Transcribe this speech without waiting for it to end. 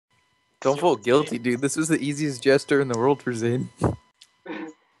Don't feel guilty, dude. This was the easiest jester in the world for Zane. You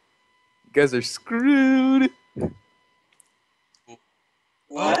guys are screwed.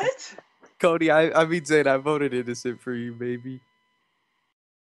 What? Kody, I mean Zane, I voted innocent for you, baby.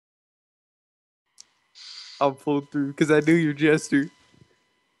 I'll pull through because I knew you're jester.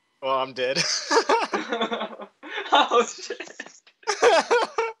 Well, I'm dead. Oh shit.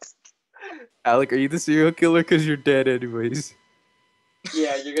 Alec, are you the serial killer? Because you're dead anyways.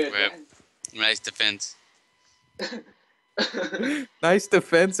 Yeah, you're gonna Rip. Nice defense. Nice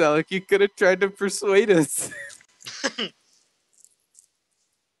defense, Alec. You could have tried to persuade us.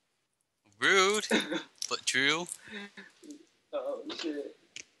 Rude, but true. Oh shit.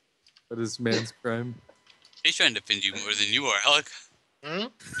 That is man's crime. He's trying to defend you more than you are, Alec. Hmm?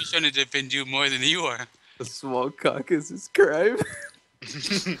 He's trying to defend you more than you are. A small cock is his crime.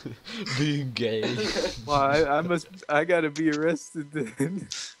 Being gay. Why? I gotta be arrested then.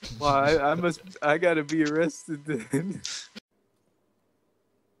 Why? I gotta be arrested then.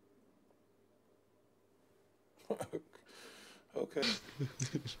 Okay.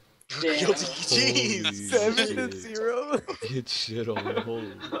 Yeah. Guilty. Jeez. 7-0. Hit shit on the hole.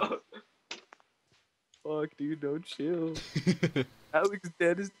 Fuck, dude, don't chill. Alex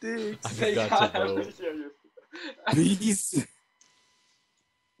dead as dicks. I forgot to vote. Peace.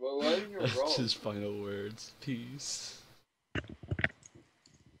 What was your That's role? his final words. Peace.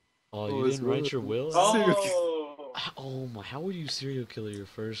 Oh, Oh, you his didn't write will. your will? Oh. Oh my, how would you serial killer your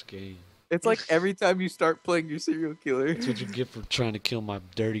first game? It's like every time you start playing your serial killer. That's what you get for trying to kill my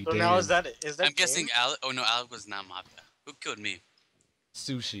dirty So Dan. now is that I'm guessing Alec. Oh no, Alec was not Mafia. Who killed me?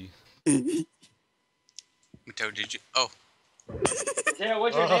 Sushi. Mateo, did you? Oh. Yeah,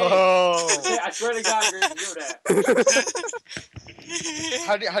 what's your Oh. name? I swear to God, you're gonna do that.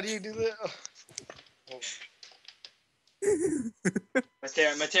 How do you do that? Oh.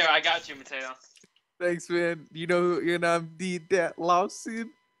 Mateo, I got you, Mateo. Thanks, man. You know I'm that lawsuit.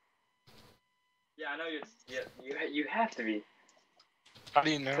 Yeah, I know you're. Yeah, you have to be. How do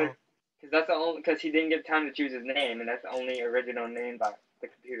you know? Because that's the only. Because he didn't get time to choose his name, and that's the only original name that the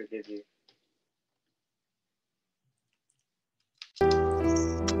computer gives you.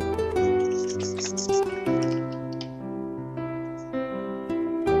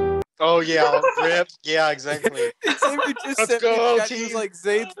 Oh yeah, rip. Yeah, exactly. Xavier just Let's sent me go, a chat. He was team. like,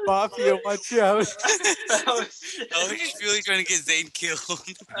 Zane's Mafia, watch out. Oh shit! Oh, he's really trying to get Zane killed.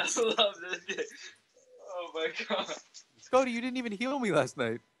 I love this game. Oh my god! Cody, you didn't even heal me last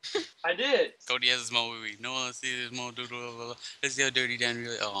night. I did. Cody has a small wee wee. No one sees his small doodle. Blah, blah, blah. Let's see how dirty Dan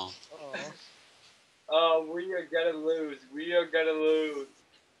really. Oh. Oh, we are gonna lose. We are gonna lose.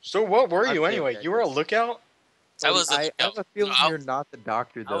 So what were I you can't anyway? get You were a this. lookout? I was. I have a feeling you're not the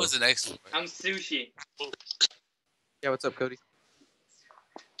doctor, I though. was an expert. I'm Sushi. Yeah, what's up, Cody?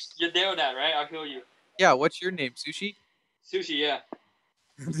 You're there with that, right? I'll kill you. Yeah, what's your name, Sushi? Sushi, yeah.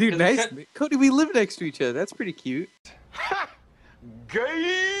 Dude, nice. Cody, we live next to each other. That's pretty cute.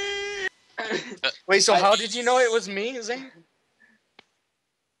 Gay. Wait, so how did you know it was me, Zane?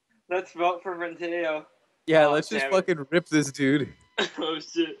 Let's vote for Mateo. Yeah, Oh, let's just damn it. fucking rip this dude. Oh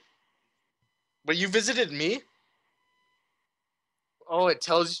shit. But you visited me? Oh, it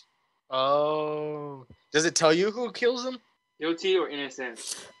tells. Oh, does it tell you who kills him? Guilty or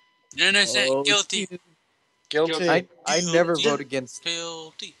innocent? Innocent, Oh, guilty, dude. Guilty. I never Guilty. vote against.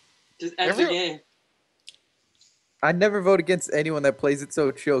 guilty. Just end the Every- game. I never vote against anyone that plays it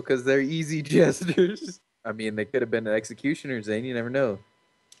so chill because they're easy jesters. I mean, they could have been an executioner, Zane. You never know.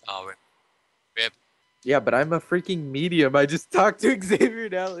 Oh, rip. Yeah, but I'm a freaking medium. I just talked to Xavier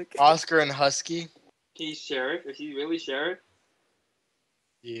and Alec. Oscar and Husky. He's sheriff. Is he really sheriff?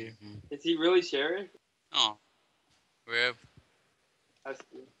 Yeah. Is he really sheriff? Oh, rip.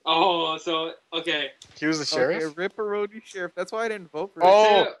 Oh, so okay. He was the sheriff. Okay, Ripperoni Sheriff. That's why I didn't vote for it.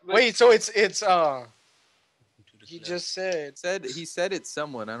 Oh, But- wait. So it's To the He left. just said. He said it's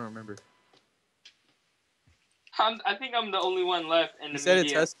someone. I don't remember. I think I'm the only one left in He the said it's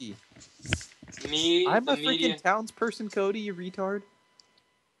media. Husky. Me, I'm the a freaking media. townsperson, Cody, you retard.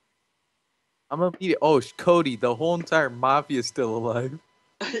 I'm a media. Oh, Cody, the whole entire mafia is still alive.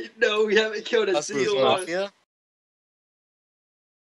 No, we haven't killed a Husky's single one. Mafia.